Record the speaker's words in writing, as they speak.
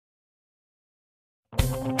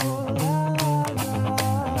There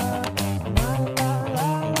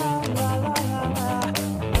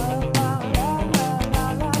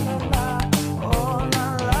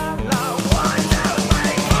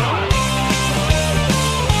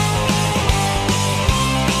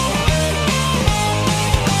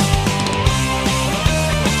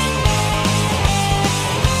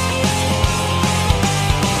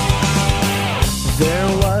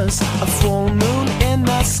was a full moon in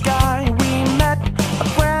the sky. We met a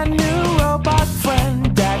brand new robot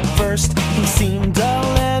friend. At first he seemed a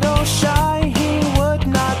little shy. He would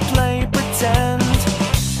not play pretend.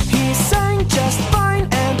 He sang just fine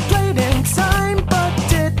and played in time, but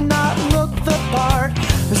did not look the part.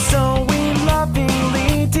 So we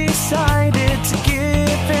lovingly decided to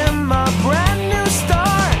give him a brand new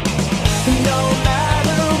start. No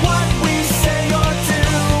matter what we say or do,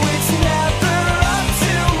 it's never up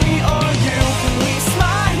to me or you. We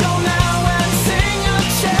smile now and sing a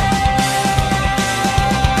chant.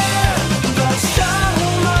 The show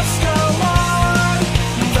must go on.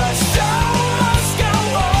 The show must go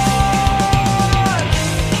on.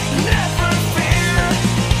 Never fear.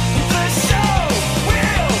 The show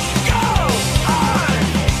will go on.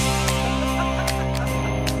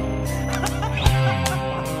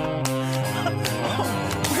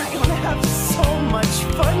 We're gonna have so much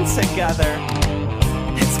fun together.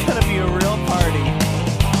 It's gonna be a real party.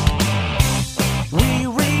 We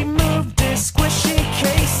removed this squishy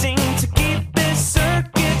casing to keep this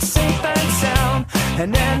circuit safe and sound,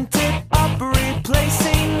 and ended up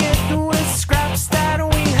replacing it with scraps that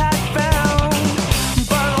we had found.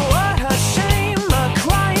 But what a shame, a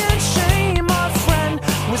crying shame. Our friend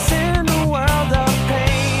was in a world of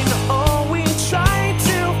pain. Oh, we tried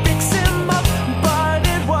to fix him up, but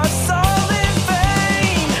it was all in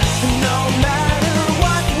vain. No matter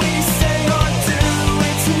what we say or do,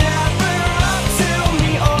 it's never up to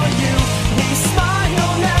me or you. We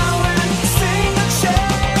smile now and sing a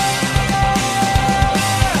chant.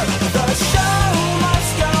 The show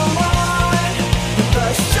must go on. The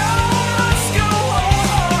show must go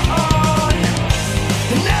on.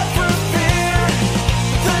 Never fear.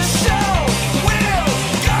 The show will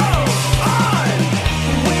go on.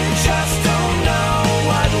 We just don't know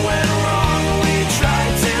what went wrong. We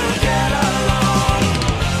tried to get along,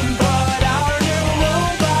 but our new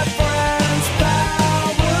robot friend's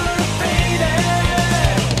power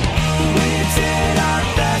faded. We did our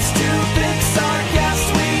best to fix our guest.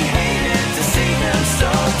 We hated to see him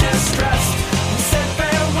so distressed. We said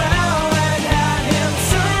farewell and had him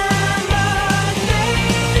terminated.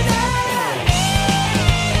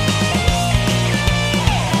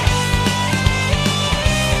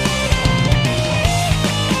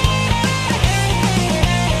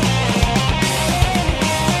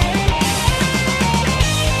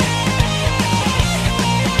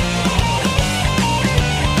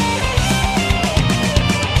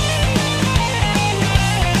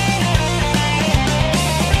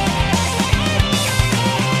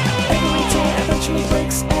 Every toy eventually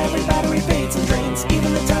breaks, every battery fades and drains.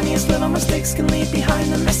 Even the tiniest little mistakes can leave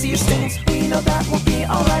behind the messier stains. We know that we'll be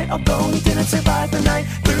alright, although we didn't survive the night.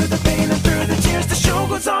 Through the pain and through the tears, the show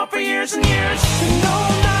goes on for years and years. No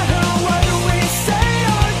matter